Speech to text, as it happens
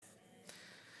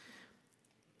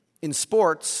In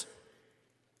sports,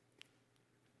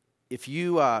 if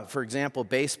you, for example,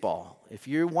 baseball, if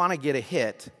you want to get a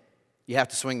hit, you have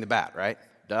to swing the bat, right?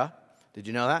 Duh. Did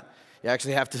you know that? You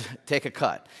actually have to take a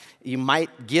cut. You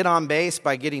might get on base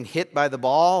by getting hit by the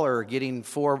ball or getting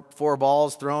four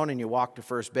balls thrown and you walk to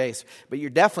first base. But you're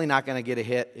definitely not going to get a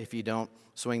hit if you don't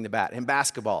swing the bat. In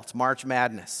basketball, it's March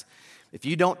Madness. If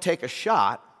you don't take a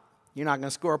shot, you're not going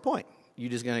to score a point.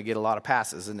 You're just going to get a lot of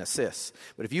passes and assists.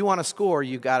 But if you want to score,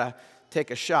 you've got to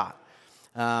take a shot.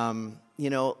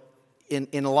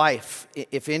 In life,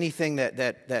 if anything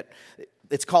that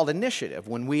it's called initiative,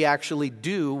 when we actually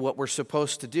do what we're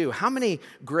supposed to do. How many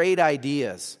great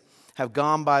ideas have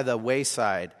gone by the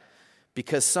wayside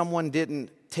because someone didn't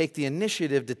take the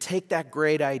initiative to take that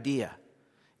great idea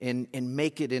and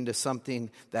make it into something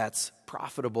that's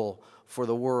profitable for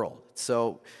the world?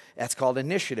 So that's called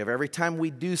initiative. Every time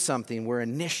we do something, we're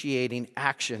initiating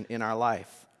action in our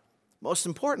life. Most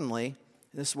importantly,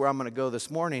 this is where I'm going to go this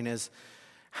morning, is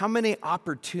how many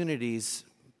opportunities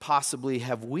possibly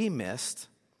have we missed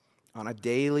on a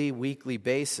daily, weekly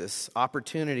basis,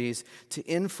 opportunities to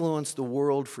influence the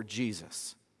world for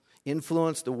Jesus,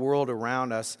 influence the world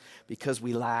around us because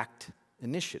we lacked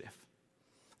initiative.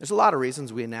 There's a lot of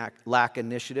reasons we lack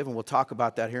initiative, and we'll talk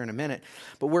about that here in a minute.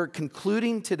 But we're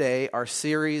concluding today our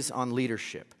series on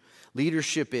leadership.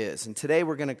 Leadership is, and today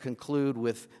we're going to conclude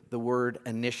with the word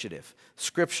initiative.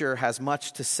 Scripture has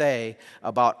much to say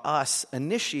about us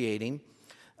initiating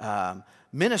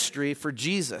ministry for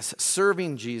Jesus,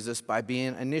 serving Jesus by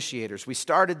being initiators. We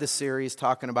started the series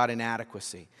talking about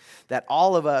inadequacy, that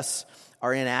all of us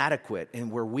are inadequate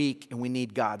and we're weak and we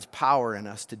need God's power in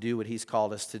us to do what He's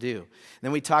called us to do. And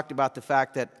then we talked about the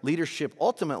fact that leadership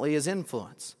ultimately is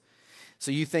influence. So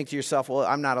you think to yourself, well,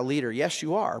 I'm not a leader. Yes,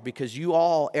 you are, because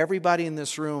everybody in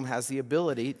this room has the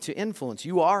ability to influence.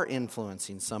 You are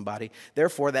influencing somebody.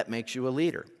 Therefore, that makes you a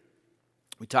leader.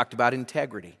 We talked about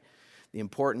integrity, the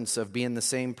importance of being the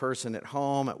same person at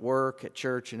home, at work, at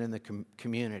church, and in the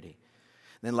community.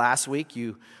 Then last week,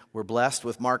 you were blessed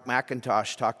with Mark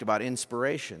McIntosh talked about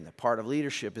inspiration. That part of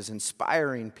leadership is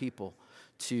inspiring people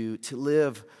to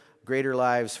live greater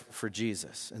lives for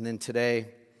Jesus. And then today,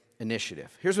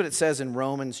 initiative. Here's what it says in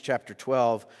Romans chapter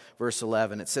 12, verse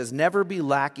 11. It says, "Never be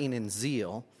lacking in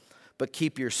zeal, but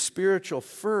keep your spiritual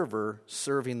fervor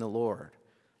serving the Lord."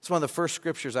 It's one of the first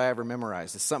scriptures I ever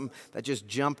memorized. It's something that just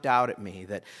jumped out at me,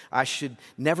 that I should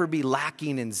never be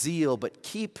lacking in zeal, but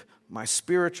keep my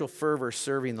spiritual fervor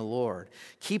serving the Lord.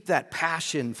 Keep that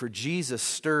passion for Jesus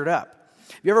stirred up.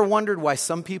 Have you ever wondered why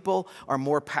some people are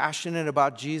more passionate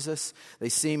about Jesus? They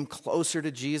seem closer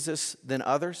to Jesus than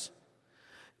others.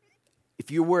 If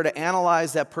you were to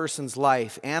analyze that person's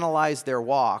life, analyze their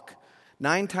walk,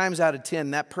 9 times out of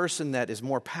 10, that person that is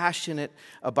more passionate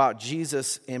about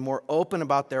Jesus and more open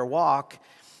about their walk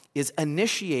is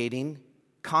initiating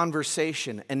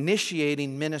conversation,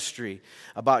 initiating ministry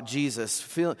about Jesus,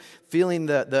 feeling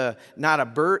the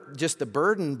not just the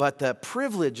burden, but the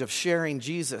privilege of sharing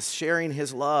Jesus, sharing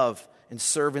His love, and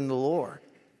serving the Lord.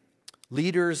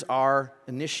 Leaders are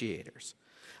initiators.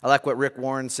 I like what Rick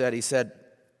Warren said. He said,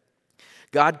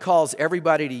 God calls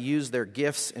everybody to use their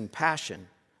gifts and passion,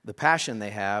 the passion they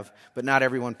have, but not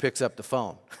everyone picks up the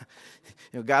phone.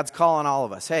 God's calling all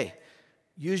of us, hey,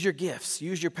 use your gifts,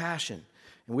 use your passion.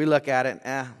 And we look at it,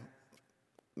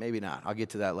 maybe not. I'll get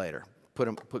to that later.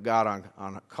 Put God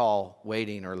on a call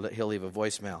waiting, or He'll leave a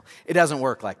voicemail. It doesn't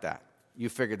work like that. You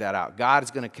figured that out. God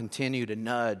is going to continue to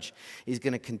nudge. He's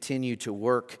going to continue to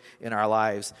work in our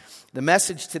lives. The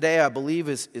message today, I believe,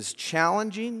 is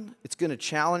challenging. It's going to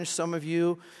challenge some of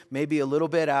you, maybe a little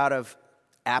bit out of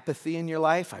apathy in your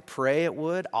life. I pray it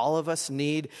would. All of us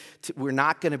we're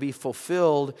not going to be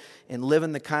fulfilled in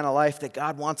living the kind of life that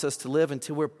God wants us to live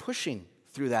until we're pushing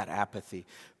through that apathy,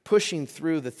 pushing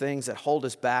through the things that hold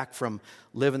us back from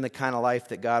living the kind of life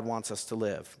that God wants us to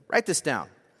live. Write this down.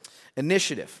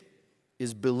 Initiative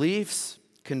is beliefs,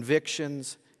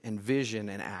 convictions, and vision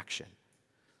and action.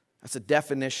 That's a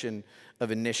definition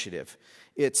of initiative.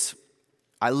 It's,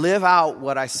 I live out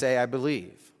what I say I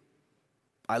believe.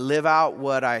 I live out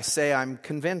what I say I'm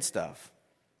convinced of.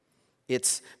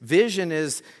 It's vision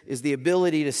is the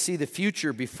ability to see the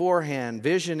future beforehand.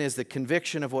 Vision is the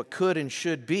conviction of what could and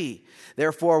should be.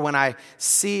 Therefore, when I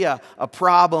see a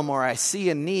problem or I see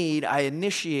a need, I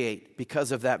initiate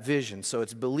because of that vision. So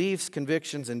it's beliefs,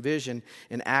 convictions, and vision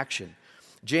in action.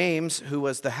 James, who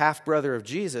was the half-brother of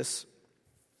Jesus,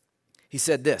 he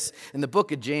said this, and the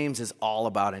book of James is all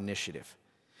about initiative.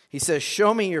 He says,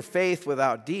 "Show me your faith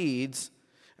without deeds,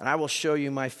 and I will show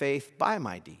you my faith by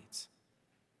my deeds."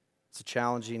 It's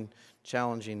a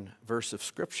challenging verse of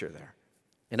Scripture there.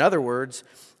 In other words,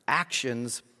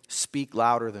 actions speak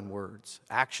louder than words.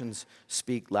 Actions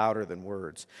speak louder than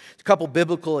words. A couple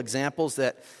biblical examples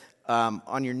that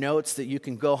on your notes that you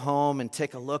can go home and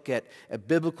take a look at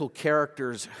biblical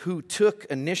characters who took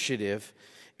initiative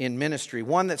in ministry.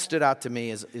 One that stood out to me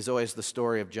is always the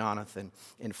story of Jonathan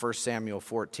in 1 Samuel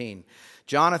 14.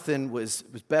 Jonathan was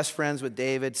best friends with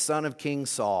David, son of King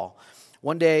Saul.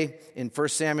 One day in 1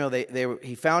 Samuel,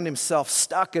 he found himself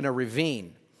stuck in a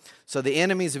ravine. So the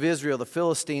enemies of Israel, the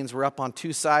Philistines, were up on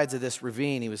two sides of this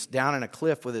ravine. He was down in a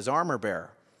cliff with his armor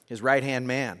bearer, his right-hand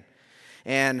man.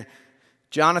 And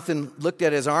Jonathan looked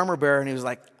at his armor bearer and he was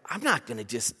like, I'm not going to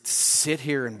just sit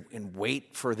here and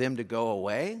wait for them to go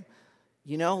away.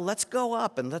 You know, let's go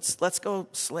up and let's go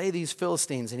slay these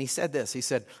Philistines. And he said this, he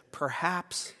said,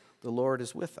 perhaps the Lord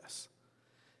is with us.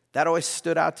 That always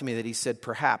stood out to me that he said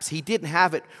perhaps. He didn't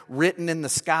have it written in the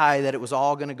sky that it was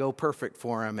all going to go perfect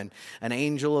for him and an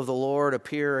angel of the Lord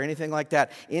appear or anything like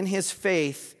that. In his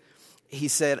faith, he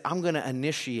said, I'm going to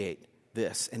initiate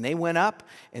this. And they went up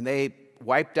and they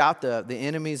wiped out the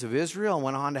enemies of Israel and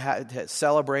went on to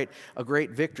celebrate a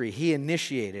great victory. He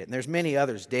initiated it. And there's many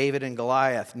others, David and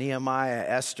Goliath, Nehemiah,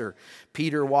 Esther,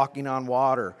 Peter walking on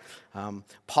water,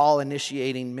 Paul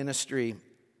initiating ministry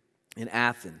in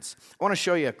Athens. I want to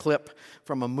show you a clip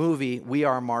from a movie, We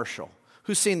Are Marshall.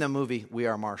 Who's seen the movie We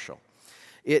Are Marshall?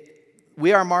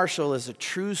 We Are Marshall is a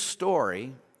true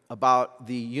story about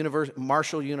the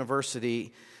Marshall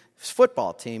University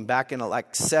football team back in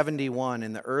like 71,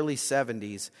 in the early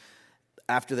 70s.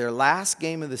 After their last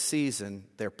game of the season,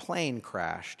 their plane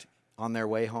crashed on their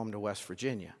way home to West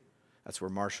Virginia. That's where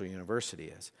Marshall University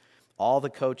is. All the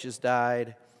coaches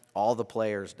died, all the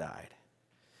players died.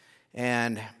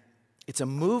 And it's a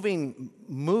moving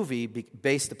movie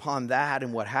based upon that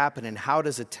and what happened and how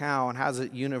does a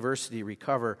university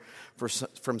recover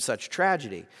from such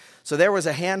tragedy. So there was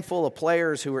a handful of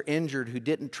players who were injured who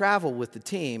didn't travel with the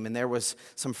team, and there was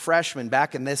some freshmen.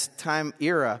 Back in this time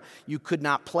era, you could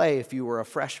not play if you were a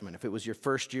freshman. If it was your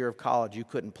first year of college, you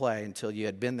couldn't play until you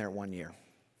had been there 1 year.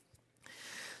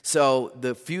 So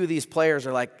the few of these players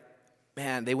are like,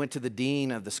 man, they went to the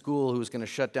dean of the school who was going to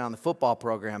shut down the football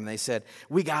program, and they said,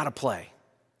 we got to play.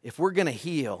 If we're going to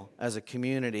heal as a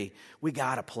community, we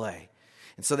got to play.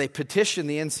 And so they petitioned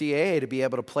the NCAA to be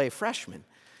able to play freshmen.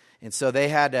 And so they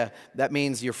had to, that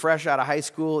means you're fresh out of high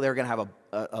school, they're going to have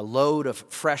a load of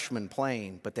freshmen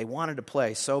playing, but they wanted to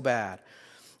play so bad.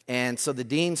 And so the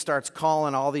dean starts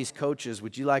calling all these coaches,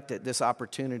 would you like this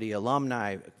opportunity,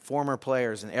 alumni, former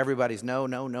players, and everybody's no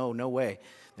way.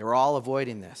 They were all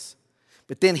avoiding this.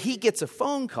 But then he gets a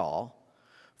phone call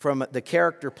from the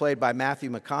character played by Matthew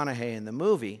McConaughey in the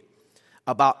movie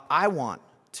about, I want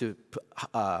to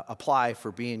apply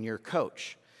for being your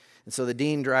coach. And so the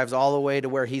dean drives all the way to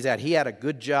where he's at. He had a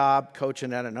good job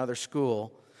coaching at another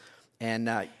school.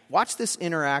 And watch this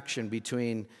interaction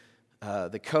between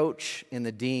the coach and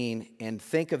the dean and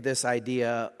think of this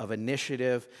idea of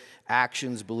initiative,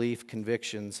 actions, belief,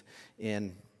 convictions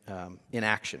in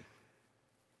action.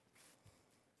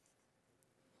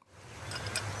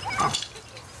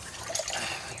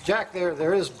 Jack,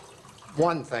 there is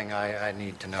one thing I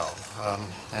need to know,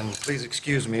 and please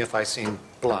excuse me if I seem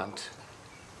blunt.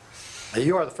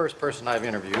 You are the first person I've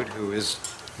interviewed who is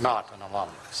not an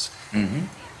alumnus. Mm-hmm.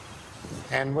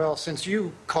 And, well, since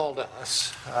you called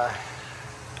us, I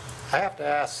have to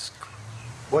ask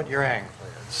what your angle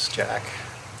is, Jack.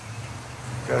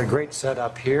 You've got a great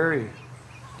setup here. You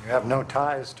have no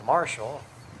ties to Marshall.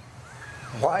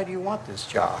 Why do you want this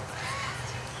job?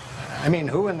 I mean,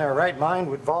 who in their right mind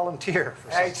would volunteer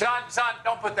for Hey, son,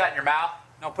 don't put that in your mouth.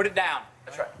 No, put it down.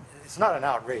 That's right. It's not an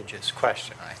outrageous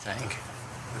question, I think.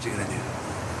 What's he gonna do?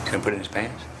 He's gonna put it in his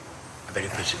pants? I bet he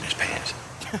puts it in his pants.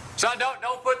 Son,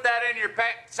 don't put that in your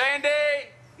pants. Sandy!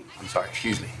 I'm sorry,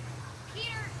 excuse me.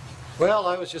 Well,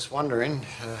 I was just wondering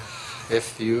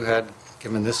if you had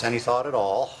given this any thought at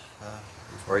all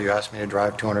before you asked me to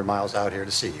drive 200 miles out here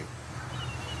to see you.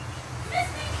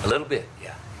 A little bit,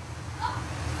 yeah.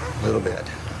 A little bit.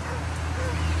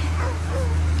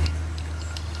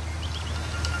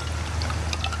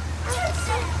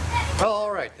 Well,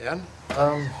 all right then.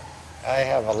 I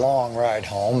have a long ride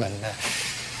home, and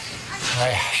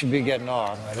I should be getting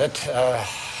on with it.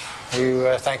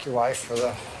 You thank your wife for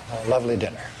the lovely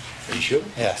dinner. Are you sure?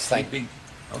 Yes, thank you.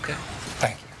 Okay.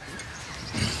 Thank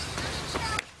you.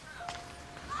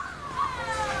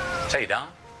 Say, Don.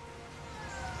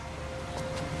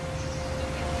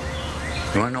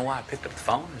 You want to know why I picked up the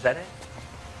phone? Is that it?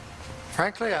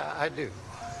 Frankly, I do.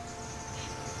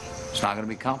 It's not going to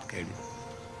be complicated.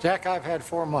 Jack, I've had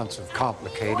 4 months of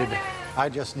complicated. I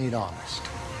just need honest.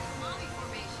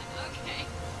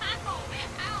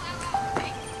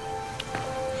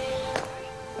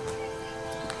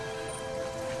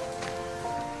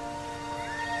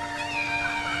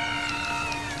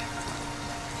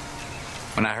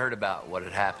 When I heard about what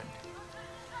had happened,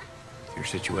 your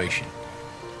situation,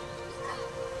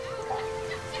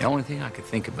 the only thing I could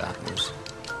think about was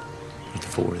the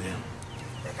four of them.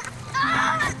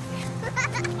 I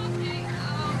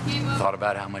thought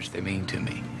about how much they mean to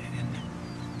me, and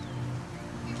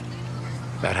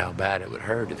about how bad it would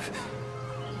hurt if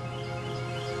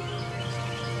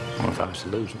I was to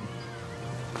lose them.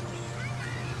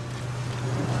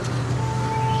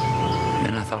 And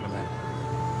then I thought about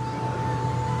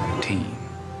a team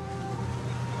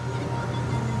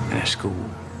and a school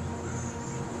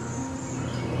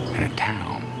and a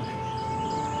town.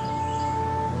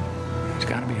 It's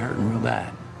got to be hurting real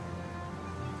bad.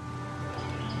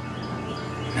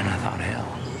 And I thought,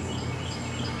 hell,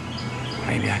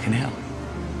 maybe I can help.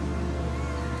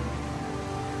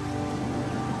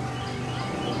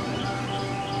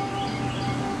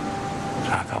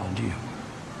 So I called you.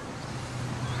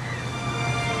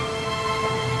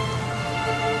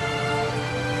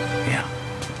 Yeah.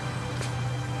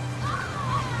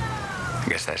 I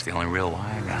guess that's the only real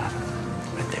why I got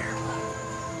right there.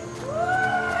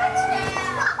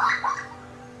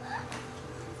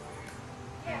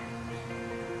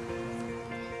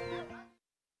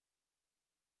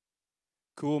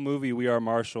 Cool movie, We Are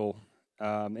Marshall.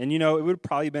 And, you know, it would have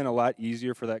probably been a lot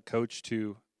easier for that coach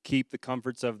to keep the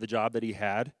comforts of the job that he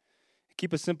had,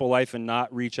 keep a simple life and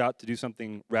not reach out to do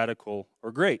something radical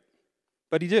or great.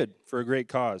 But he did, for a great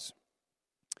cause.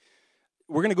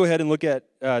 We're going to go ahead and look at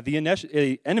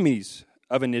the enemies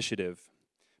of initiative.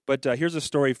 But here's a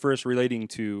story first relating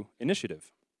to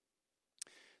initiative.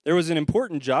 There was an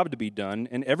important job to be done,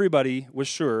 and everybody was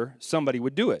sure somebody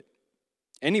would do it.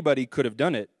 Anybody could have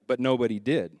done it, but nobody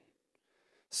did.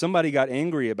 Somebody got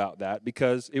angry about that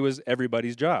because it was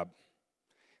everybody's job.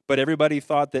 But everybody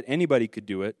thought that anybody could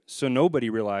do it, so nobody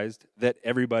realized that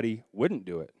everybody wouldn't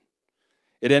do it.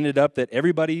 It ended up that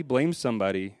everybody blamed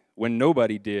somebody when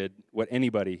nobody did what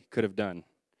anybody could have done.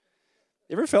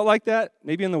 You ever felt like that?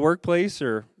 Maybe in the workplace,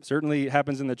 or certainly it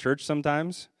happens in the church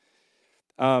sometimes.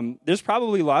 There's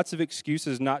probably lots of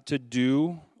excuses not to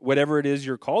do whatever it is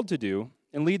you're called to do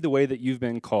and lead the way that you've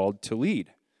been called to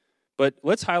lead. But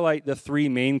let's highlight the three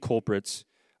main culprits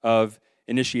of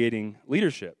initiating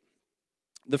leadership.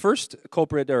 The first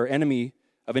culprit or enemy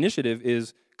of initiative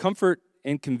is comfort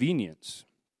and convenience.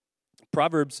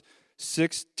 Proverbs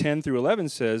 6:10-11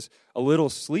 says, "A little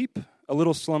sleep, a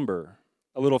little slumber,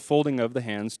 a little folding of the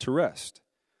hands to rest.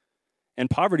 And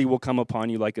poverty will come upon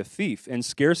you like a thief, and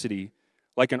scarcity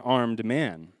like an armed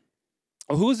man."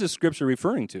 Well, who is this scripture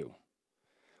referring to?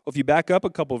 Well, if you back up a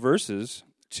couple verses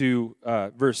to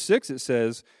verse 6, it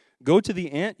says, "Go to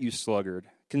the ant, you sluggard,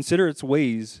 consider its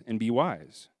ways and be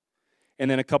wise." And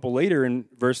then a couple later in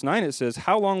verse 9, it says,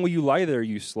 "How long will you lie there,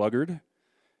 you sluggard?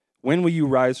 When will you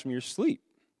rise from your sleep?"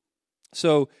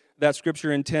 So that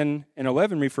scripture in 10 and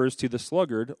 11 refers to the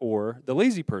sluggard or the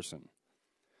lazy person.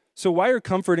 So why are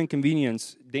comfort and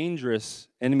convenience dangerous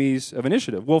enemies of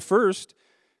initiative? Well, first,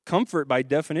 comfort by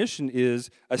definition is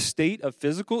a state of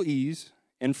physical ease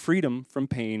and freedom from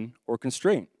pain or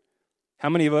constraint. How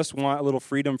many of us want a little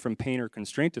freedom from pain or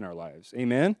constraint in our lives?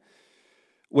 Amen?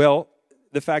 Well,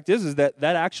 the fact is that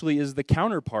actually is the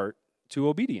counterpart to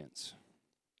obedience.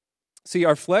 See,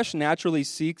 our flesh naturally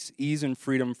seeks ease and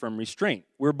freedom from restraint.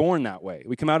 We're born that way.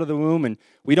 We come out of the womb and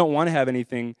we don't want to have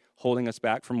anything holding us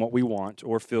back from what we want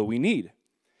or feel we need.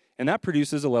 And that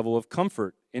produces a level of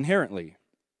comfort inherently.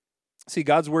 See,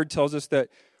 God's word tells us that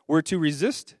we're to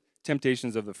resist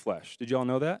temptations of the flesh. Did you all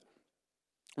know that?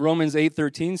 Romans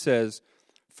 8:13 says,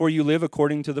 "For you live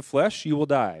according to the flesh, you will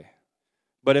die.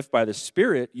 But if by the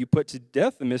Spirit you put to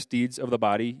death the misdeeds of the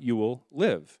body, you will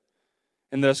live."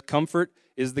 And thus, comfort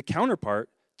is the counterpart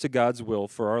to God's will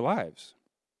for our lives.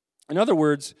 In other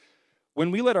words, when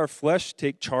we let our flesh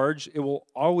take charge, it will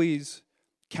always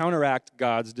counteract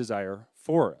God's desire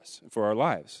for us, for our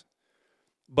lives.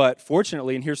 But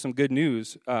fortunately, and here's some good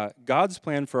news, God's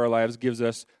plan for our lives gives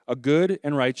us a good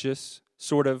and righteous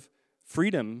sort of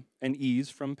freedom and ease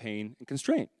from pain and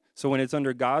constraint. So when it's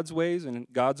under God's ways and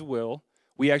God's will,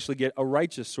 we actually get a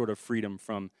righteous sort of freedom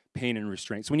from pain and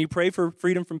restraint. So when you pray for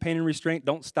freedom from pain and restraint,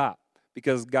 don't stop,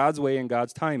 because God's way and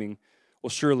God's timing will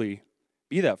surely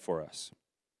be that for us.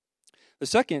 The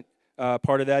second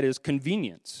part of that is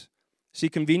convenience. See,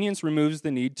 convenience removes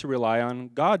the need to rely on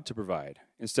God to provide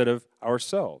instead of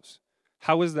ourselves.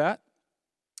 How is that?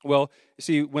 Well, you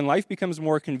see, when life becomes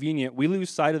more convenient, we lose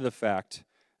sight of the fact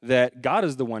that God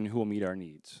is the one who will meet our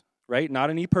needs, right? Not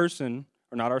any person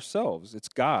or not ourselves. It's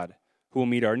God who will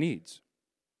meet our needs.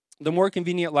 The more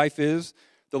convenient life is,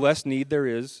 the less need there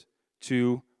is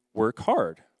to work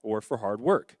hard or for hard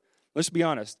work. Let's be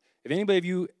honest. If anybody of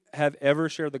you have ever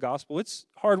shared the gospel, it's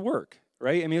hard work,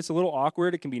 right? I mean, it's a little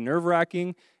awkward. It can be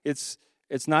nerve-wracking. It's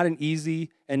not an easy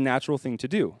and natural thing to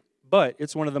do, but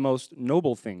it's one of the most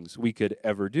noble things we could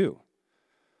ever do.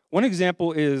 One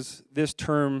example is this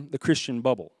term, the Christian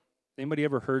bubble. Anybody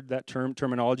ever heard that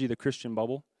terminology, the Christian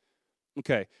bubble?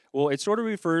 Okay, well, it sort of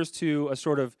refers to a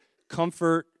sort of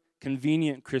comfort,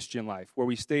 convenient Christian life where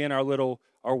we stay in our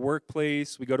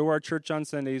workplace, we go to our church on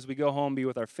Sundays, we go home, be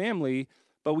with our family,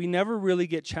 but we never really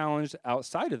get challenged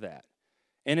outside of that.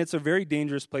 And it's a very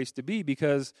dangerous place to be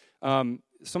because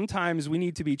sometimes we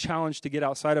need to be challenged to get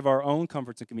outside of our own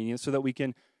comforts and convenience so that we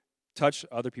can touch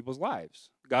other people's lives.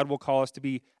 God will call us to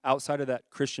be outside of that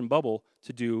Christian bubble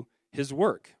to do his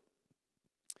work.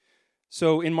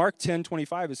 So in Mark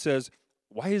 10:25, it says,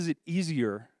 "Why is it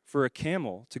easier for a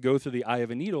camel to go through the eye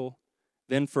of a needle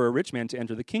than for a rich man to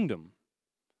enter the kingdom?"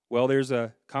 Well, there's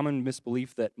a common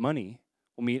misbelief that money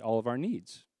will meet all of our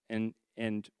needs. And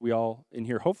we all in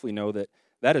here hopefully know that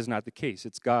that is not the case.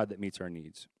 It's God that meets our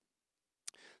needs.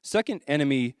 Second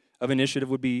enemy of initiative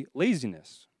would be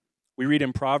laziness. We read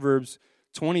in Proverbs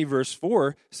 20, verse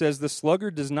 4, says, "The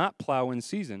sluggard does not plow in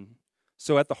season,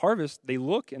 so at the harvest they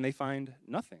look and they find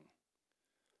nothing."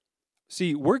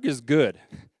 See, work is good.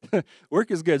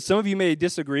 Work is good. Some of you may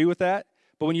disagree with that,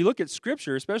 but when you look at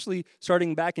Scripture, especially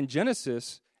starting back in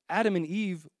Genesis, Adam and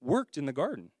Eve worked in the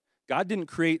garden. God didn't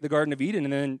create the Garden of Eden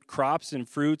and then crops and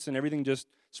fruits and everything just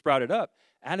sprouted up.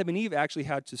 Adam and Eve actually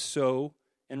had to sow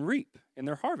and reap in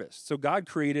their harvest. So God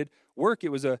created work. It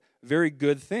was a very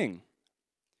good thing.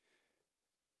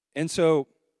 And so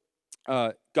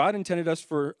God intended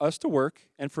for us to work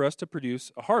and for us to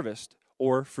produce a harvest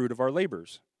or fruit of our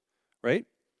labors, right?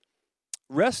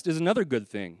 Rest is another good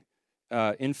thing.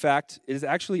 In fact, it is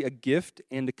actually a gift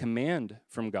and a command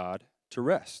from God to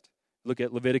rest. Look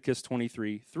at Leviticus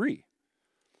 23:3.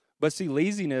 But see,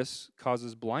 laziness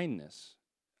causes blindness,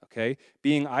 okay?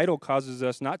 Being idle causes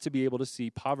us not to be able to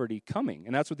see poverty coming,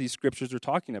 and that's what these scriptures are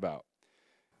talking about.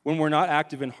 When we're not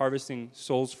active in harvesting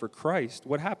souls for Christ,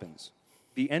 what happens?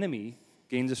 The enemy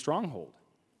gains a stronghold,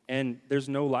 and there's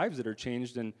no lives that are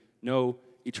changed and no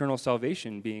eternal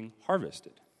salvation being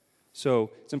harvested. So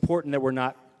it's important that we're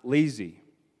not lazy.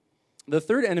 The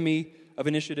third enemy of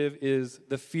initiative is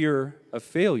the fear of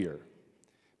failure.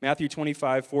 Matthew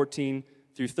 25:14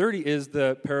 through 30 is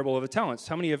the parable of the talents.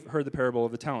 How many have heard the parable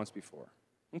of the talents before?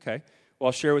 Okay. Well,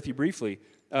 I'll share with you briefly.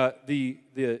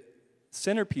 The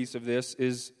centerpiece of this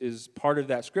is part of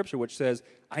that scripture, which says,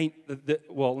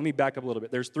 well, let me back up a little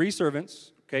bit. There's 3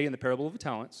 servants, okay, in the parable of the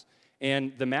talents,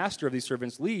 and the master of these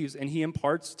servants leaves, and he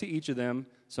imparts to each of them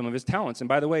some of his talents. And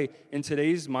by the way, in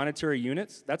today's monetary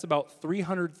units, that's about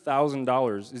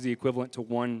 $300,000 is the equivalent to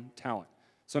 1 talent.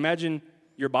 So imagine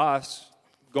your boss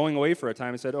going away for a time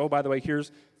and said, "Oh, by the way, here's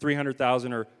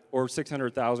 $300,000 or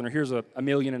 $600,000, or here's $1.5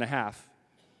 million.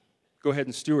 Go ahead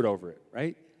and steward over it,"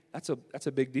 right? That's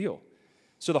a big deal.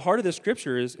 So the heart of this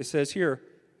scripture is, it says here,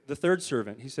 the third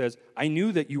servant, he says, "I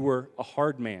knew that you were a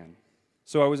hard man,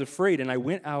 so I was afraid, and I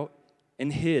went out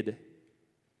and hid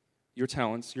your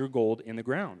talents, your gold, in the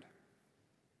ground."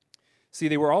 See,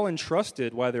 they were all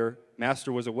entrusted while their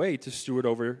master was away to steward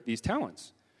over these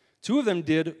talents. 2 of them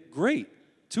did great.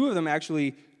 2 of them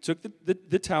actually took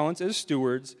the talents as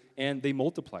stewards, and they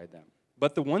multiplied them.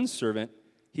 But the one servant,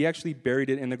 he actually buried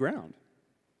it in the ground.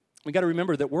 We got to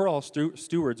remember that we're all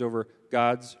stewards over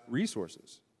God's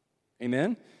resources.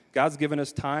 Amen? God's given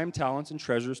us time, talents, and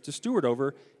treasures to steward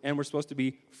over, and we're supposed to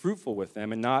be fruitful with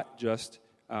them and not just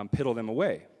piddle them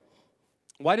away.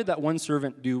 Why did that one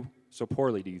servant do so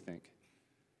poorly, do you think?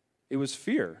 It was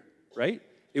fear, right?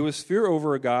 It was fear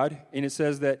over a God, and it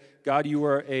says that, God, you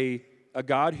are a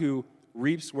God who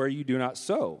reaps where you do not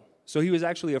sow. So he was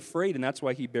actually afraid, and that's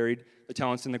why he buried the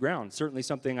talents in the ground. Certainly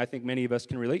something I think many of us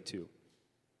can relate to.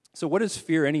 So what is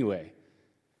fear anyway?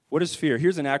 What is fear?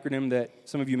 Here's an acronym that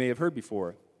some of you may have heard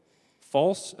before.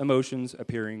 False emotions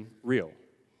appearing real.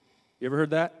 You ever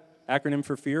heard that acronym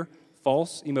for fear?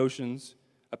 False emotions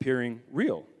appearing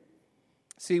real.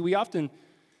 See, we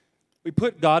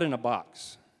put God in a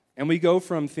box, and we go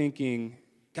from thinking,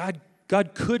 God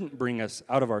couldn't bring us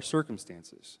out of our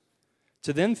circumstances,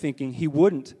 to then thinking he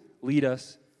wouldn't lead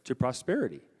us to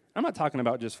prosperity. I'm not talking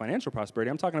about just financial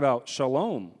prosperity. I'm talking about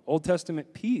shalom, Old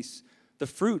Testament peace, the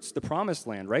fruits, the promised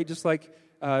land, right? Just like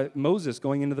Moses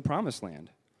going into the promised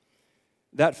land.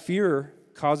 That fear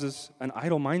causes an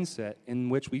idle mindset in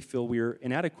which we feel we're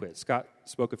inadequate. Scott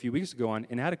spoke a few weeks ago on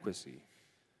inadequacy.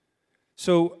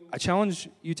 So I challenge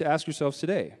you to ask yourselves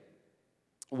today,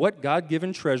 what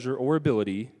God-given treasure or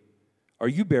ability are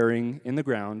you burying in the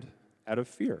ground out of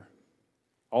fear?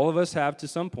 All of us have to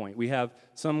some point. We have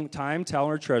some time,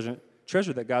 talent, or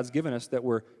treasure that God's given us that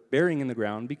we're burying in the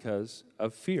ground because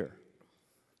of fear.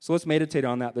 So let's meditate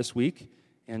on that this week.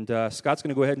 And Scott's going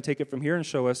to go ahead and take it from here and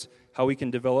show us how we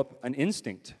can develop an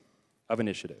instinct of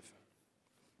initiative.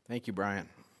 Thank you, Brian.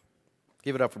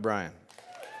 Give it up for Brian.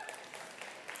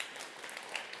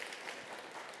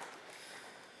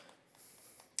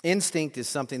 Instinct is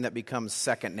something that becomes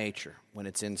second nature when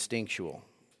it's instinctual.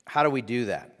 How do we do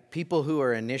that? People who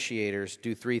are initiators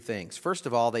do three things. First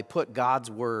of all, they put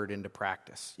God's word into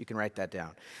practice. You can write that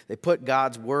down. They put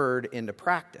God's word into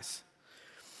practice.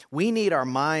 We need our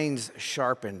minds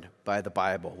sharpened by the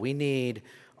Bible. We need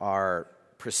our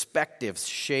perspectives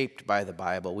shaped by the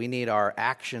Bible. We need our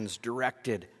actions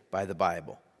directed by the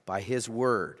Bible, by His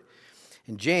word.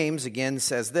 And James again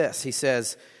says this. He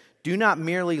says, "Do not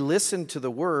merely listen to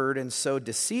the word and so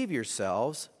deceive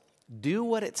yourselves. Do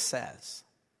what it says."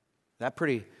 That's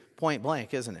pretty point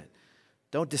blank, isn't it?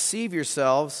 Don't deceive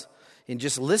yourselves in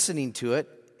just listening to it.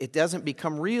 It doesn't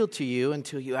become real to you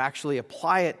until you actually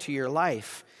apply it to your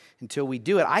life, until we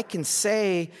do it. I can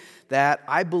say that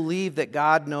I believe that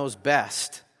God knows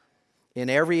best in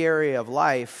every area of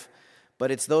life, but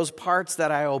it's those parts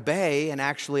that I obey and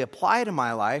actually apply to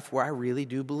my life where I really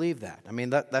do believe that. I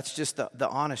mean, that's just the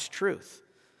honest truth.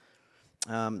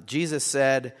 Jesus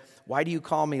said, "Why do you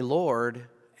call me Lord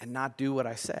and not do what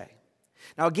I say?"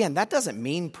 Now, again, that doesn't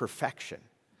mean perfection.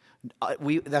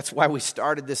 That's why we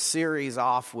started this series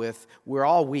off with, we're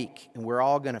all weak and we're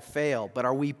all going to fail, but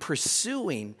are we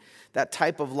pursuing that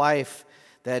type of life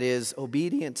that is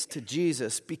obedience to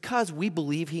Jesus because we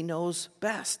believe He knows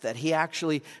best, that He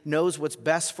actually knows what's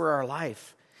best for our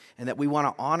life, and that we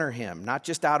want to honor Him, not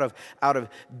just out of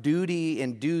duty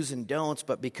and do's and don'ts,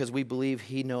 but because we believe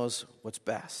He knows what's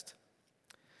best.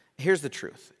 Here's the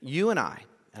truth. You and I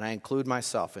include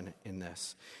myself in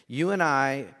this, you and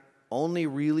I only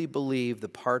really believe the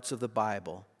parts of the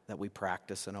Bible that we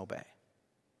practice and obey.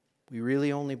 We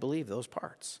really only believe those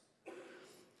parts. Let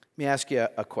me ask you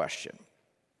a question.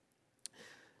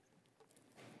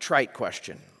 Trite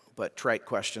question, but trite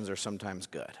questions are sometimes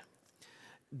good.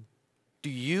 Do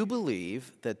you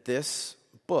believe that this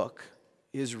book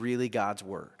is really God's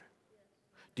word?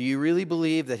 Do you really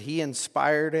believe that He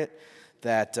inspired it,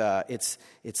 that it's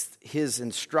His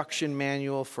instruction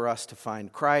manual for us to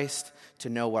find Christ, to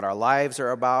know what our lives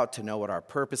are about, to know what our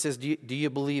purpose is? Do you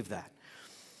believe that?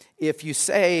 If you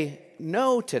say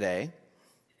no today,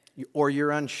 or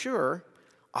you're unsure,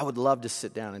 I would love to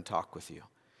sit down and talk with you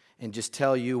and just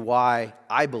tell you why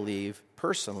I believe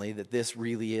personally that this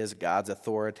really is God's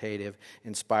authoritative,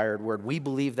 inspired word. We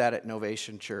believe that at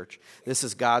Novation Church. This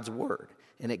is God's word,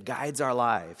 and it guides our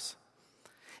lives.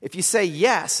 If you say,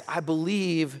 yes, I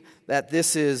believe that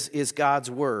this is God's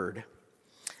word,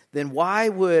 then why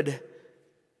would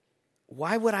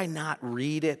I not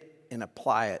read it and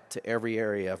apply it to every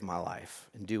area of my life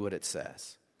and do what it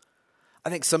says? I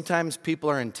think sometimes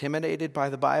people are intimidated by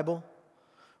the Bible.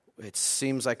 It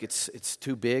seems like it's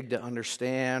too big to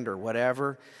understand or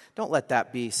whatever. Don't let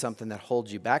that be something that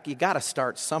holds you back. You got to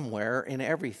start somewhere in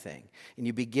everything, and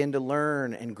you begin to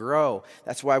learn and grow.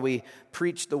 That's why we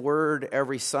preach the Word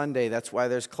every Sunday. That's why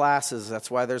there's classes. That's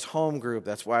why there's home group.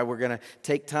 That's why we're going to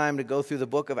take time to go through the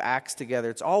book of Acts together.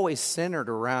 It's always centered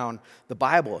around the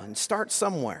Bible, and start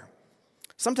somewhere.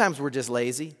 Sometimes we're just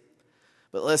lazy.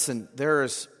 But listen, there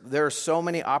are so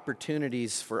many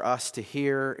opportunities for us to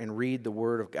hear and read the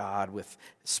Word of God with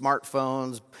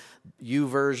smartphones,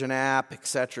 YouVersion app,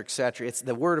 etc., etc. It's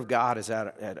the Word of God is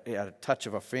at a touch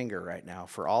of a finger right now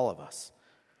for all of us.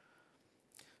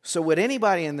 So would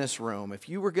anybody in this room, if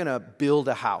you were going to build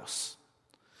a house,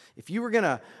 would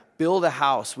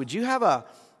you have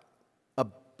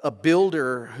a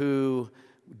builder who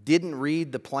didn't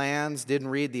read the plans, didn't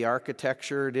read the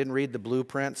architecture, didn't read the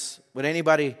blueprints? Would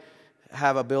anybody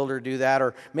have a builder do that?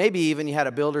 Or maybe even you had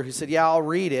a builder who said, yeah, I'll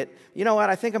read it. You know what?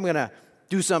 I think I'm going to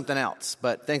do something else,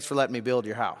 but thanks for letting me build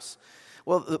your house.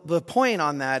 Well, the point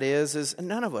on that is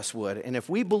none of us would. And if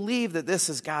we believe that this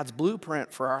is God's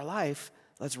blueprint for our life,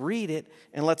 let's read it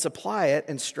and let's apply it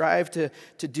and strive to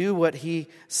do what He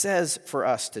says for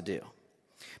us to do.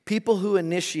 People who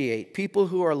initiate, people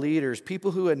who are leaders,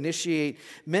 people who initiate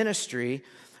ministry,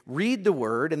 read the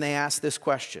Word and they ask this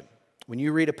question. When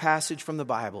you read a passage from the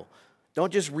Bible,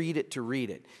 don't just read it to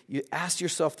read it. You ask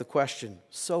yourself the question,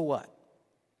 so what?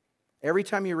 Every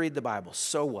time you read the Bible,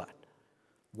 so what?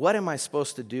 What am I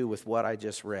supposed to do with what I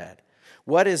just read?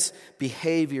 What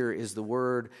behavior is the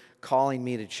Word calling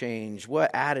me to change? What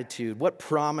attitude? What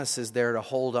promise is there to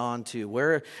hold on to?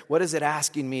 What is it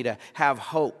asking me to have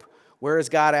hope? Where is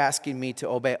God asking me to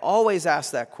obey? Always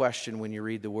ask that question when you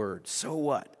read the Word. So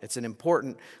what? It's an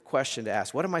important question to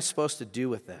ask. What am I supposed to do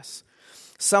with this?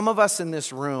 Some of us in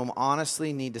this room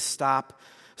honestly need to stop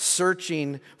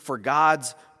searching for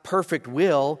God's perfect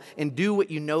will and do what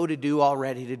you know to do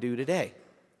already to do today.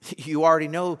 You already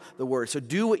know the word. So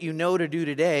do what you know to do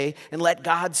today and let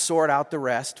God sort out the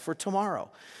rest for tomorrow.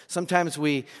 Sometimes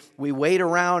we wait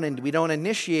around and we don't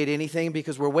initiate anything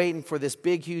because we're waiting for this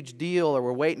big, huge deal, or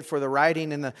we're waiting for the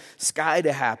writing in the sky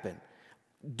to happen.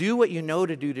 Do what you know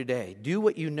to do today. Do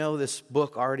what you know this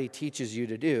book already teaches you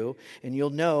to do, and you'll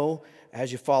know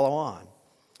as you follow on.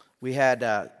 We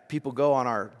had people go on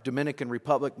our Dominican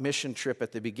Republic mission trip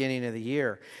at the beginning of the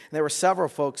year. And there were several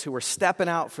folks who were stepping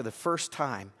out for the first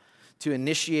time to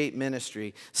initiate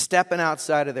ministry, stepping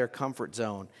outside of their comfort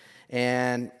zone.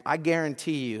 And I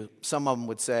guarantee you, some of them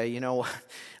would say, you know,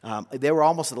 they were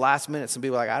almost at the last minute. Some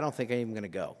people were like, I don't think I'm even going to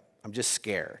go. I'm just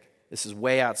scared. This is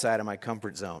way outside of my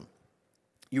comfort zone.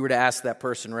 You were to ask that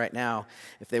person right now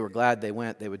if they were glad they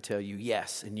went, they would tell you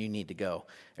yes, and you need to go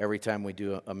every time we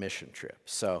do a mission trip.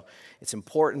 So it's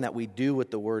important that we do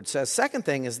what the Word says. Second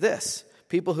thing is this.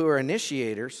 People who are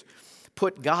initiators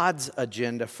put God's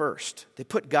agenda first. They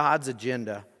put God's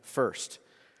agenda first.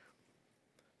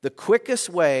 The quickest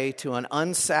way to an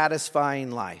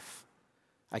unsatisfying life,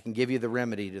 I can give you the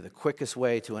remedy to the quickest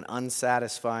way to an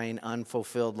unsatisfying,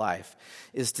 unfulfilled life,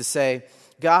 is to say,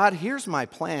 God, here's my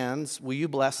plans. Will you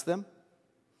bless them?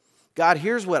 God,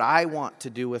 here's what I want to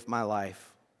do with my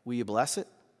life. Will you bless it?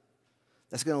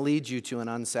 That's going to lead you to an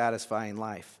unsatisfying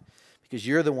life because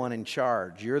you're the one in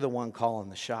charge. You're the one calling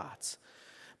the shots.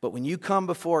 But when you come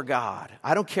before God,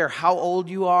 I don't care how old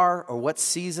you are or what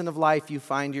season of life you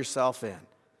find yourself in.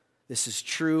 This is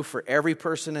true for every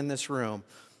person in this room.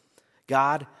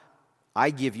 God, I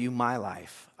give you my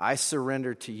life. I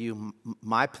surrender to you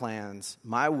my plans,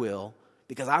 my will,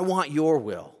 because I want your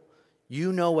will.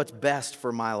 You know what's best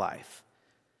for my life.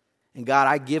 And God,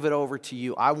 I give it over to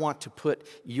you. I want to put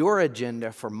your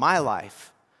agenda for my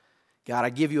life. God, I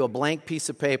give you a blank piece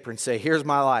of paper and say, here's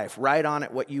my life. Write on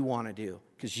it what you want to do,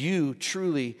 because you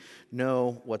truly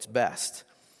know what's best.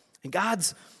 And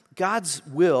God's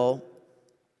will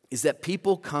is that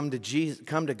people come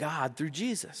to God through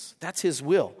Jesus. That's His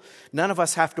will. None of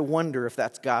us have to wonder if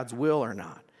that's God's will or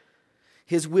not.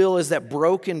 His will is that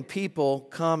broken people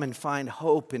come and find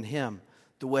hope in Him,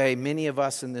 the way many of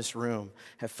us in this room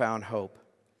have found hope.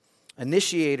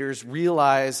 Initiators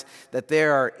realize that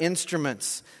there are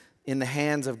instruments in the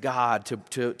hands of God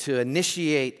to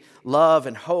initiate love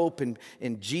and hope and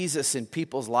Jesus in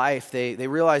people's life. They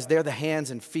realize they're the hands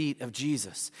and feet of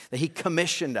Jesus, that He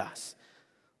commissioned us.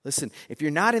 Listen, if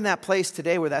you're not in that place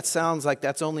today where that sounds like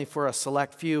that's only for a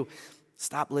select few,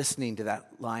 stop listening to that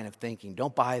line of thinking.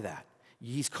 Don't buy that.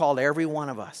 He's called every one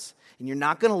of us. And you're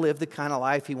not going to live the kind of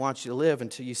life He wants you to live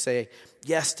until you say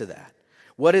yes to that.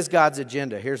 What is God's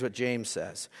agenda? Here's what James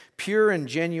says. Pure and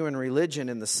genuine religion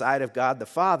in the sight of God the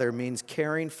Father means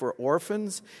caring for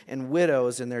orphans and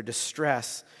widows in their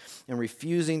distress and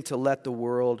refusing to let the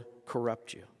world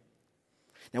corrupt you.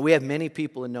 Now, we have many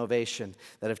people in Novation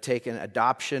that have taken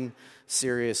adoption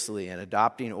seriously and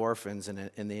adopting orphans and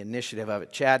the initiative of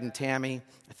it. Chad and Tammy,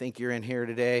 I think you're in here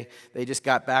today. They just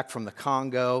got back from the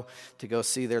Congo to go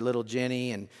see their little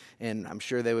Jenny, and I'm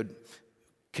sure they would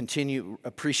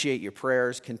appreciate your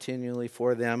prayers continually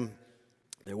for them.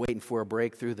 They're waiting for a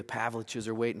breakthrough. The Pavliches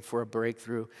are waiting for a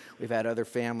breakthrough. We've had other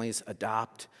families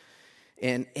adopt.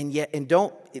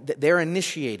 They're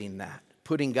initiating that,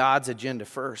 putting God's agenda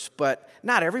first. But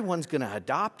not everyone's going to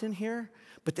adopt in here.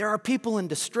 But there are people in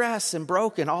distress and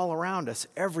broken all around us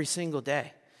every single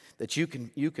day that you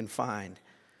can find.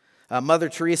 Mother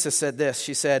Theresa said this.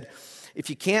 She said, if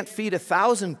you can't feed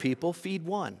 1,000 people, feed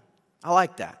one. I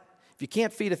like that. If you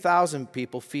can't feed 1,000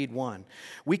 people, feed one.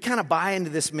 We kind of buy into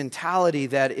this mentality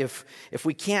that if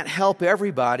we can't help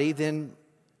everybody, then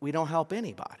we don't help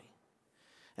anybody.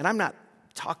 And I'm not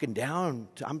talking down,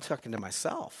 I'm talking to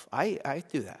myself. I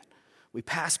do that. We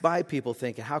pass by people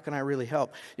thinking, how can I really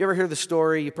help? You ever hear the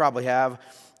story, you probably have,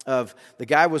 of the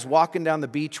guy was walking down the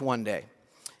beach one day,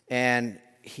 and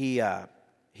he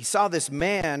saw this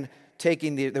man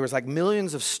there was like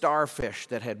millions of starfish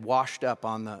that had washed up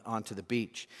onto the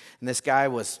beach. And this guy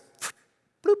was,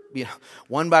 bloop,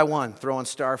 one by one, throwing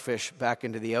starfish back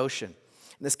into the ocean.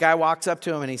 And this guy walks up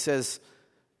to him and he says,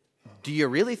 do you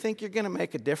really think you're going to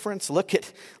make a difference? Look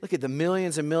at the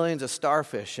millions and millions of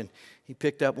starfish. And he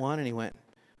picked up one and he went,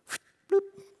 bloop,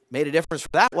 made a difference for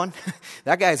that one.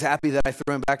 That guy's happy that I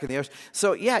threw him back in the ocean.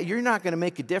 So yeah, you're not going to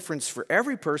make a difference for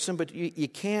every person, but you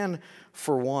can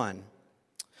for one.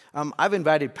 I've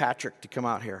invited Patrick to come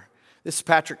out here. This is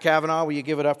Patrick Kavanaugh. Will you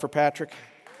give it up for Patrick?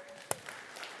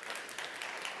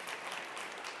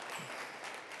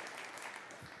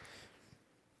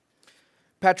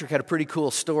 Patrick had a pretty cool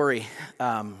story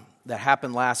that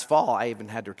happened last fall. I even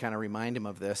had to kind of remind him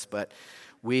of this, but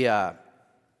we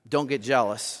don't get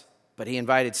jealous, but he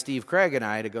invited Steve Craig and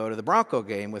I to go to the Bronco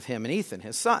game with him and Ethan,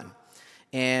 his son.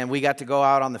 And we got to go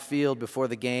out on the field before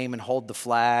the game and hold the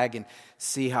flag and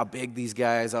see how big these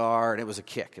guys are, and it was a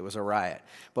kick. It was a riot.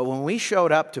 But when we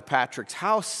showed up to Patrick's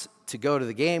house to go to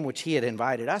the game, which he had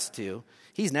invited us to,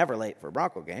 he's never late for a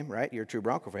Bronco game, right? You're a true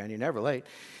Bronco fan. You're never late.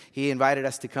 He invited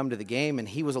us to come to the game, and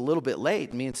he was a little bit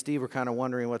late. Me and Steve were kind of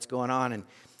wondering what's going on, and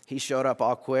he showed up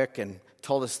all quick and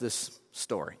told us this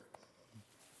story.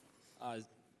 Does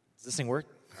this thing work?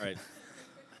 All right.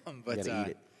 You gotta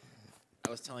eat it. I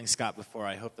was telling Scott before,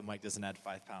 I hope the mic doesn't add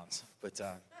 5 pounds. But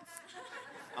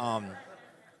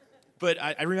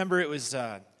I remember it was,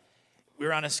 we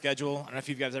were on a schedule. I don't know if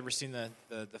you guys ever seen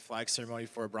the flag ceremony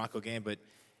for a Bronco game, but,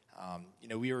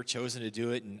 we were chosen to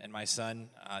do it, and my son,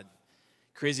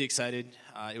 crazy excited.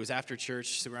 It was after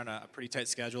church, so we were on a pretty tight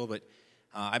schedule, but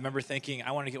I remember thinking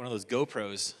I wanted to get one of those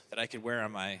GoPros that I could wear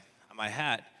on my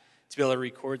hat to be able to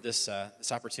record this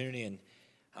opportunity. And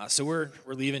so we're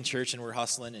leaving church, and we're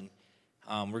hustling, and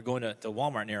we're going to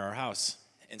Walmart near our house.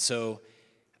 And so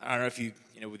I don't know if you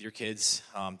with your kids,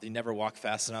 they never walk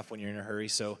fast enough when you're in a hurry.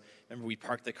 So remember, we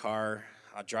parked the car,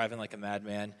 driving like a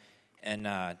madman,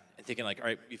 and thinking like, all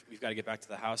right, we've got to get back to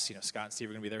the house. Scott and Steve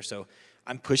are going to be there. So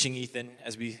I'm pushing Ethan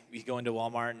as we go into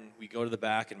Walmart, and we go to the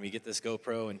back, and we get this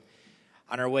GoPro. And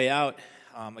on our way out,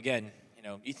 again,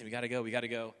 Ethan, we got to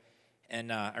go.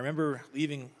 And I remember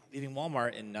leaving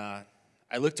Walmart, and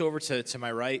I looked over to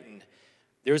my right, and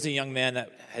there was a young man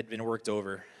that had been worked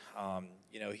over.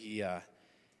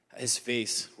 His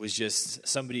face was just,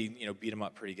 somebody, beat him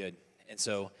up pretty good. And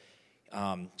so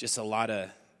just a lot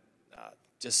of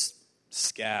just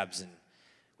scabs, and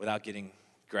without getting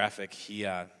graphic, he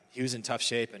was in tough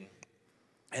shape, and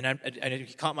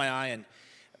he caught my eye,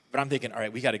 but I'm thinking, all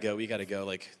right, we got to go.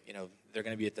 Like, they're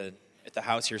going to be at the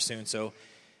house here soon. So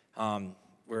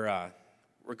we're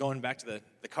going back to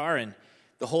the car, and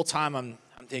the whole time I'm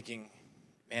thinking,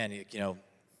 man,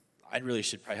 I really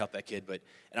should probably help that kid,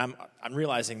 and I'm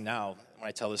realizing now when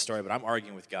I tell this story, but I'm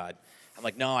arguing with God. I'm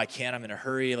like, no, I can't. I'm in a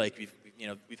hurry. Like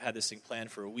we've had this thing planned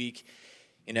for a week.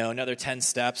 Another 10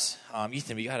 steps.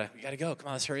 Ethan, we gotta go. Come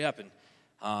on, let's hurry up. And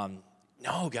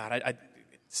no, God,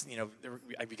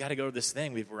 we gotta go to this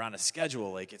thing. We're on a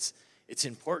schedule. Like it's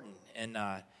important. And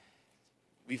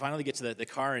we finally get to the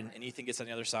car, and Ethan gets on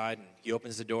the other side, and he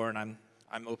opens the door, and I'm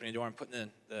opening the door and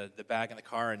putting the bag in the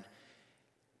car, and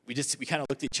we kind of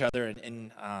looked at each other,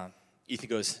 and Ethan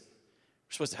goes,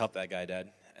 "We're supposed to help that guy,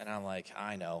 Dad." And I'm like,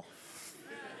 I know.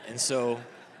 And so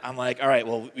I'm like, all right,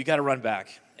 well, we got to run back.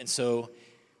 And so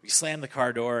we slam the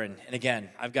car door, and again,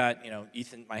 I've got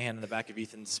Ethan, my hand in the back of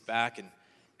Ethan's back,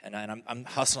 and I'm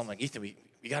hustling. I'm like, Ethan, we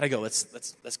got to go.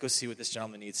 Let's go see what this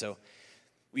gentleman needs. So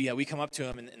we come up to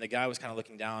him, and the guy was kind of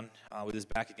looking down with his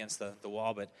back against the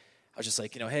wall, but I was just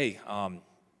like, hey,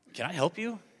 can I help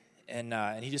you?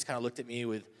 And he just kind of looked at me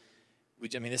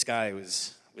this guy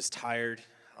was tired,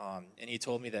 and he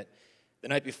told me that the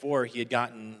night before he had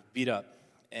gotten beat up,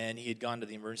 and he had gone to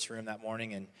the emergency room that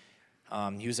morning, and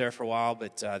he was there for a while,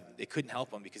 but they couldn't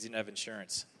help him because he didn't have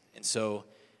insurance. And so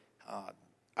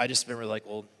I just remember like,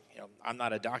 well, I'm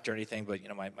not a doctor or anything, but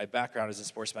my background is in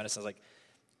sports medicine. I was like,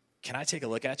 can I take a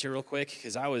look at you real quick?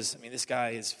 Because this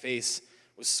guy, his face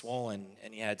was swollen,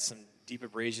 and he had some deep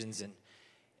abrasions,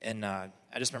 and I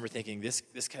just remember thinking, this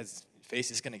guy's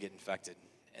face is going to get infected.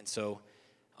 And so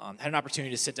I had an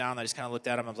opportunity to sit down. I just kind of looked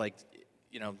at him. I was like,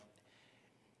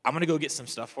 I'm going to go get some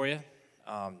stuff for you.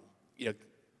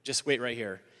 Just wait right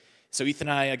here. So Ethan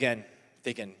and I, again,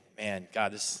 thinking, man,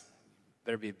 God, this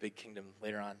better be a big kingdom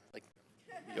later on. But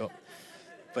no.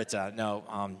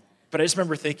 But I just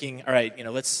remember thinking, all right,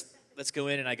 let's go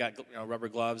in, and I got rubber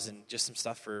gloves and just some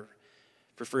stuff for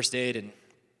first aid, and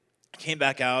I came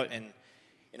back out, and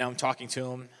I'm talking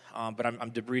to him, but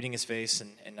I'm debriding his face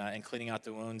and cleaning out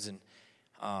the wounds, and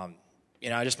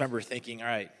I just remember thinking, all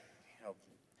right,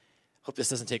 hope this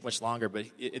doesn't take much longer. But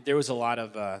there was a lot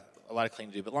of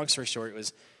cleaning to do. But long story short, it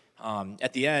was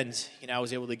at the end, I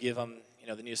was able to give him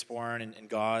the Neosporin and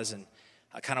gauze, and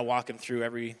I kind of walk him through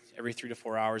every 3 to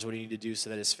 4 hours what he needed to do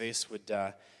so that his face would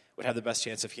have the best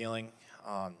chance of healing.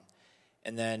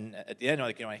 And then at the end,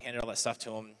 I handed all that stuff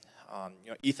to him.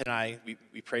 Ethan and I,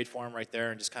 we prayed for him right there,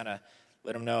 and just kind of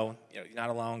let him know, you're not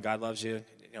alone. God loves you.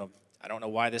 I don't know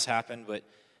why this happened, but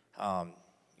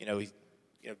he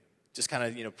just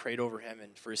kind of prayed over him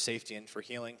and for his safety and for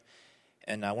healing.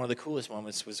 And one of the coolest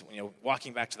moments was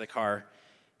walking back to the car,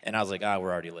 and I was like,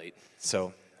 we're already late.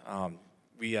 So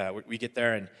we get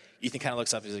there, and Ethan kind of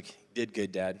looks up. He's like, "Did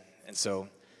good, Dad." And so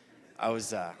I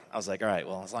was like, all right,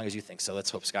 well, as long as you think so,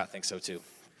 let's hope Scott thinks so too.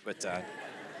 But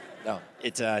no,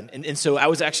 and so I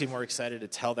was actually more excited to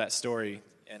tell that story.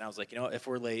 And I was like, if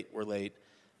we're late, we're late.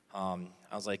 I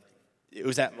was like, it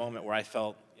was that moment where I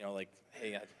felt, like,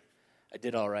 hey, I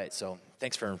did all right. So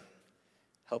thanks for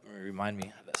helping me remind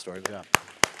me of that story. Yeah.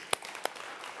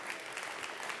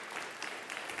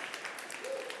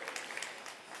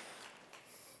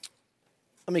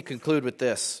 Let me conclude with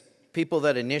this. People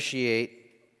that initiate,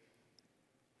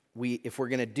 if we're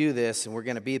going to do this and we're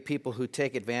going to be people who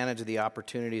take advantage of the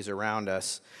opportunities around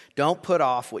us, don't put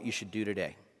off what you should do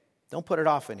today. Don't put it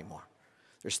off anymore.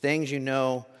 There's things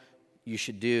you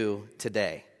should do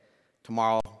today.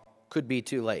 Tomorrow could be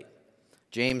too late.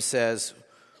 James says,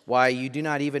 why, you do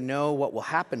not even know what will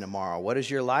happen tomorrow. What is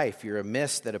your life? You're a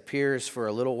mist that appears for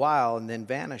a little while and then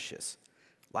vanishes.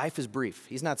 Life is brief.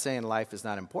 He's not saying life is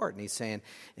not important. He's saying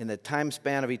in the time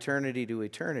span of eternity to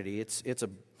eternity, it's a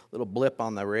little blip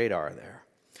on the radar there.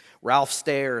 Ralph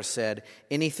Steyer said,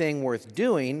 anything worth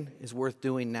doing is worth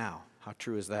doing now. How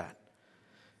true is that?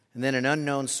 And then an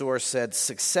unknown source said,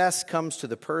 success comes to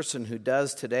the person who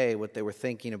does today what they were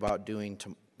thinking about doing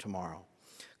tomorrow.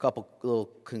 A couple little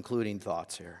concluding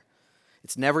thoughts here.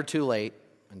 It's never too late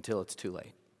until it's too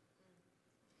late.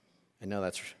 I know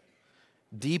that's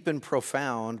deep and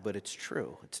profound, but it's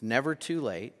true. It's never too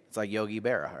late. It's like Yogi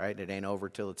Berra, right? It ain't over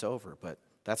till it's over, but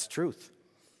that's truth.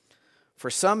 For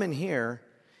some in here,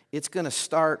 it's going to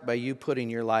start by you putting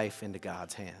your life into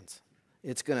God's hands.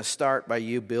 It's going to start by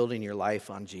you building your life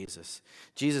on Jesus.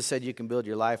 Jesus said you can build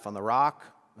your life on the rock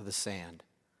or the sand.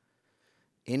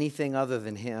 Anything other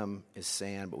than Him is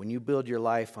sand, but when you build your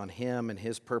life on Him and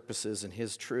His purposes and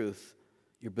His truth,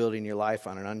 you're building your life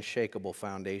on an unshakable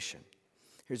foundation.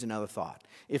 Here's another thought.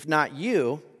 If not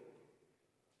you,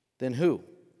 then who?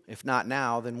 If not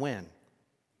now, then when?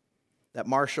 That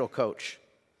Marshall coach,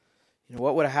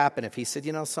 what would have happened if he said,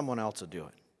 someone else will do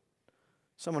it?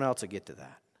 Someone else will get to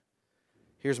that.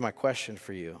 Here's my question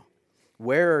for you.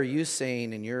 Where are you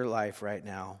saying in your life right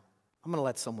now, I'm going to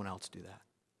let someone else do that?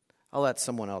 I'll let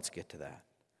someone else get to that.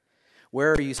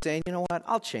 Where are you saying, you know what,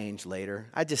 I'll change later.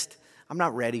 I'm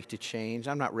not ready to change.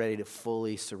 I'm not ready to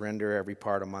fully surrender every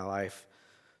part of my life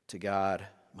to God,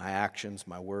 my actions,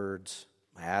 my words,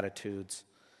 my attitudes.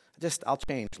 I'll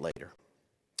change later.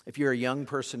 If you're a young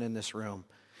person in this room,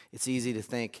 it's easy to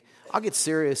think, I'll get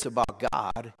serious about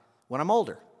God when I'm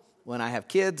older, when I have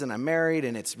kids and I'm married,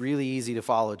 and it's really easy to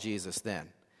follow Jesus then.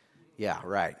 Yeah,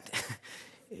 right.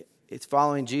 It's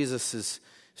following Jesus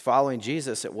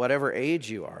at whatever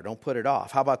age you are. Don't put it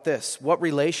off. How about this? What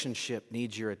relationship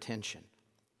needs your attention?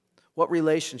 What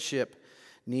relationship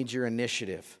needs your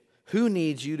initiative? Who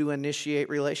needs you to initiate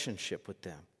relationship with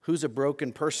them? Who's a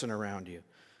broken person around you?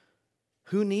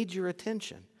 Who needs your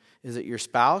attention? Is it your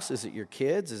spouse? Is it your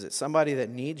kids? Is it somebody that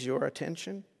needs your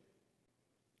attention?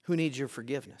 Who needs your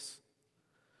forgiveness?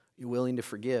 Are you willing to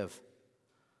forgive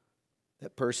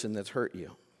that person that's hurt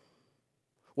you?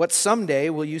 What someday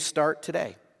will you start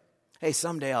today? Hey,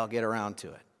 someday I'll get around to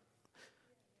it.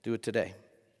 Do it today.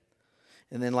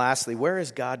 And then lastly, where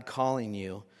is God calling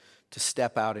you to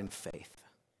step out in faith?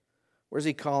 Where's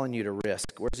He calling you to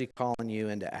risk? Where's He calling you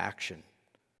into action?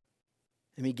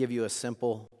 Let me give you a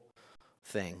simple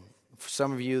thing. For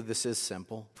some of you, this is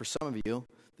simple. For some of you,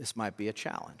 this might be a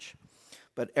challenge.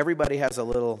 But everybody has a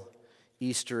little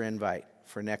Easter invite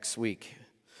for next week.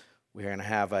 We're going to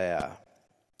have a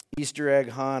Easter egg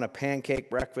hunt, a pancake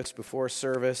breakfast before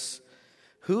service.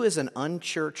 Who is an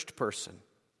unchurched person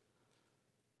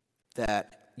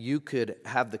that you could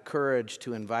have the courage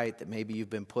to invite that maybe you've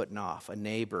been putting off? A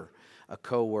neighbor, a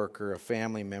coworker, a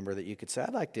family member that you could say,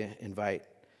 I'd like to invite.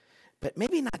 But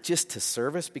maybe not just to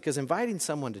service, because inviting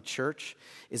someone to church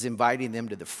is inviting them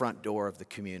to the front door of the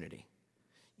community.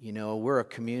 We're a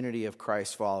community of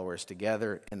Christ followers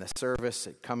together in the service,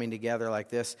 coming together like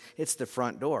this. It's the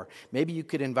front door. Maybe you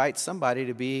could invite somebody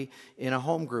to be in a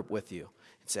home group with you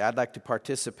and say, I'd like to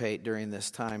participate during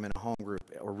this time in a home group,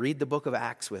 or read the book of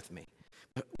Acts with me.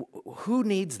 But who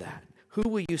needs that? Who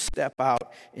will you step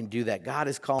out and do that? God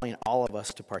is calling all of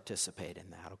us to participate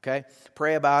in that, okay?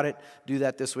 Pray about it. Do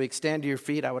that this week. Stand to your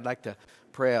feet. I would like to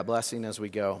pray a blessing as we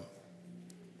go.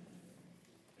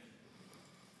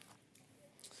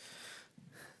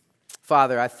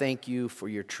 Father, I thank you for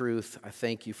your truth. I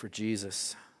thank you for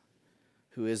Jesus,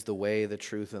 who is the way, the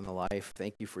truth, and the life.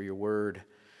 Thank you for your word.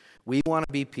 We want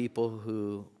to be people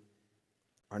who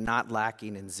are not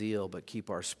lacking in zeal, but keep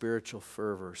our spiritual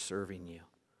fervor serving you.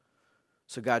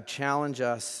 So God, challenge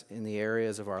us in the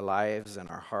areas of our lives and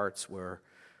our hearts where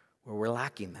we're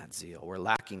lacking that zeal, we're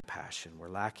lacking passion, we're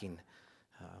lacking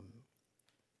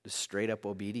just straight up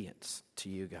obedience to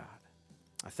you, God.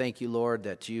 I thank you, Lord,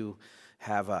 that you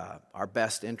have our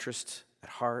best interests at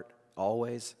heart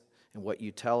always, and what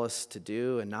you tell us to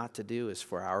do and not to do is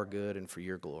for our good and for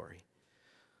your glory.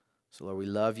 So, Lord, we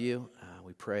love you.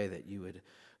 We pray that you would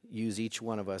use each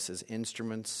one of us as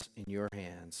instruments in your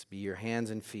hands. Be your hands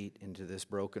and feet into this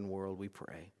broken world, we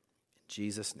pray. In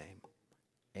Jesus' name,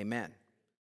 amen.